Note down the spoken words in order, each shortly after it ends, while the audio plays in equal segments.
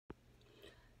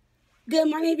Good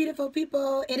morning, beautiful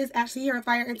people. It is Ashley here at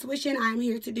Fire Intuition. I'm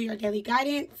here to do your daily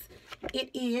guidance. It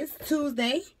is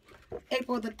Tuesday,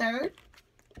 April the 3rd.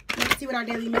 Let's see what our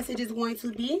daily message is going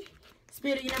to be.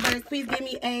 Spirit of Universe, please give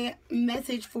me a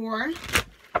message for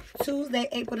Tuesday,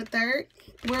 April the 3rd.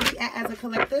 Where we at as a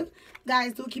collective.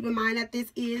 Guys, do keep in mind that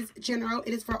this is general.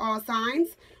 It is for all signs.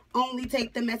 Only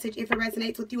take the message if it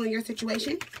resonates with you and your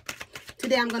situation.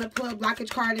 Today, I'm going to pull a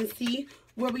blockage card and see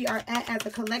where we are at as a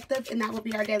collective, and that will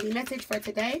be our daily message for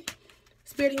today.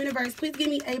 Spirit of Universe, please give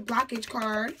me a blockage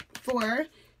card for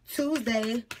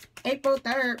Tuesday, April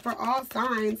 3rd for all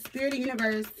signs. Spirit of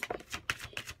Universe.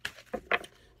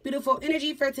 Beautiful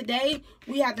energy for today.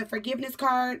 We have the forgiveness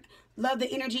card. Love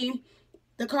the energy.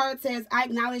 The card says, I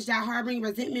acknowledge that harboring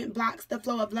resentment blocks the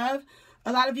flow of love.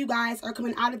 A lot of you guys are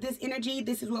coming out of this energy.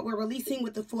 This is what we're releasing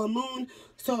with the full moon.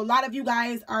 So a lot of you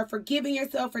guys are forgiving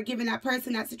yourself, forgiving that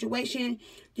person, that situation.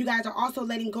 You guys are also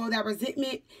letting go of that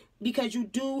resentment because you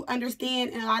do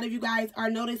understand. And a lot of you guys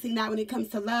are noticing that when it comes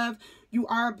to love, you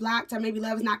are blocked, or maybe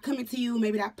love is not coming to you.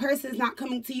 Maybe that person is not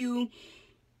coming to you.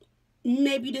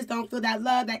 Maybe you just don't feel that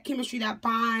love, that chemistry, that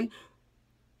bond,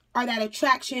 or that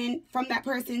attraction from that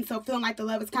person, so feeling like the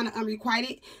love is kind of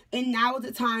unrequited. And now is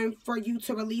the time for you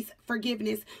to release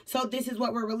forgiveness. So this is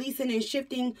what we're releasing and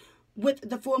shifting with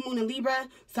the full moon in Libra.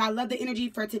 So I love the energy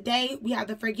for today. We have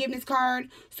the forgiveness card.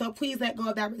 So please let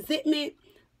go of that resentment.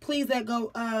 Please let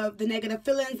go of the negative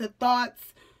feelings, the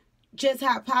thoughts. Just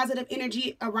have positive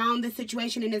energy around this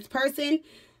situation and this person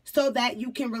so that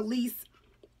you can release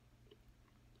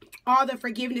all the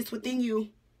forgiveness within you.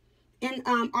 And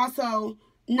also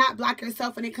not block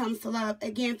yourself when it comes to love.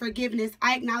 Again, forgiveness.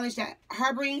 I acknowledge that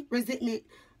harboring resentment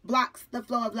blocks the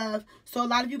flow of love. So a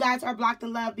lot of you guys are blocked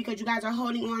in love because you guys are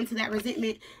holding on to that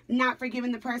resentment, not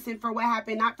forgiving the person for what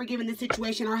happened, not forgiving the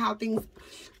situation or how things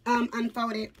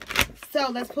unfolded. So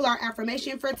let's pull our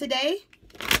affirmation for today.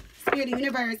 Spirit of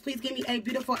Universe, please give me a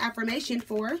beautiful affirmation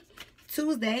for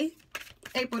Tuesday,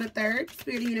 April the 3rd.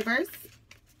 Spirit of Universe,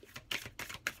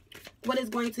 what is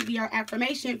going to be our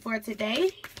affirmation for today?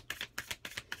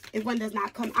 If one does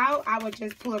not come out, I will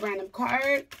just pull a random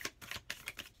card.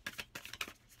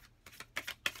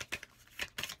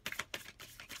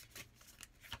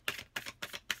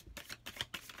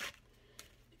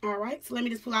 All right, so let me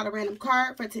just pull out a random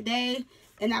card for today,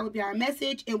 and that would be our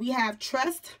message. And we have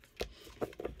trust.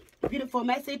 Beautiful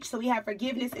message. So we have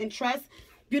forgiveness and trust.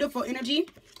 Beautiful energy.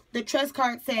 The trust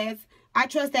card says, I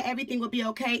trust that everything will be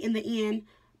okay in the end,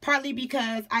 partly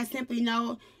because I simply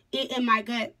know it in my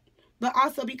gut, but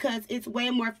also because it's way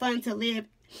more fun to live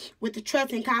with the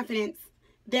trust and confidence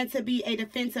than to be a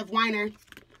defensive whiner.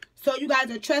 So you guys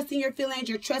are trusting your feelings.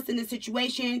 You're trusting the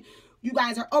situation. You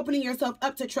guys are opening yourself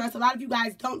up to trust. A lot of you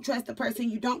guys don't trust the person.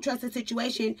 You don't trust the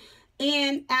situation.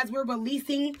 And as we're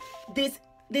releasing this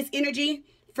energy,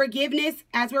 forgiveness,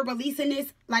 as we're releasing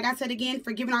this, like I said again,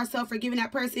 forgiving ourselves, forgiving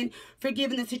that person,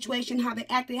 forgiving the situation, how they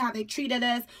acted, how they treated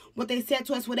us, what they said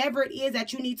to us, whatever it is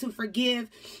that you need to forgive.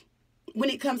 When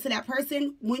it comes to that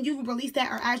person, when you release that,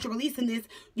 or as you're releasing this,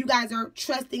 you guys are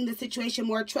trusting the situation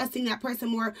more, trusting that person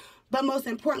more, but most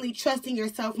importantly, trusting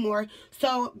yourself more.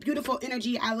 So beautiful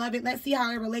energy. I love it. Let's see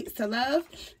how it relates to love.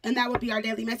 And that will be our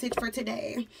daily message for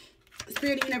today.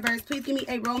 Spirit of Universe, please give me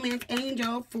a romance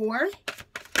angel for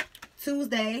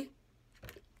Tuesday,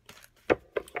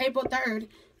 April 3rd.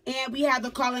 And we have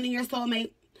the calling in your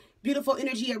soulmate. Beautiful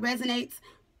energy. It resonates.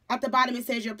 At the bottom, it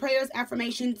says your prayers,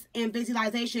 affirmations, and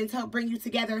visualizations help bring you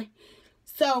together.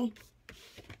 So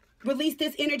release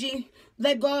this energy.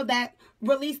 Let go of that.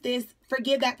 Release this.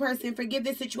 Forgive that person. Forgive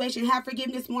this situation. Have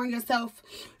forgiveness more in yourself.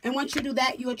 And once you do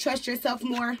that, you'll trust yourself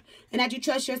more. And as you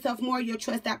trust yourself more, you'll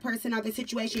trust that person or the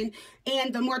situation.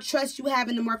 And the more trust you have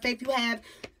and the more faith you have,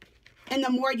 and the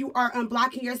more you are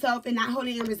unblocking yourself and not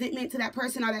holding in resentment to that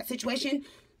person or that situation,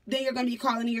 then you're going to be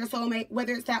calling in your soulmate.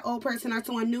 Whether it's that old person or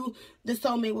someone new, the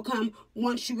soulmate will come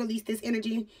once you release this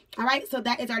energy. All right, so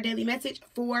that is our daily message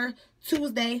for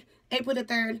Tuesday, April the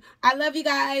 3rd. I love you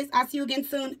guys. I'll see you again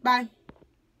soon. Bye.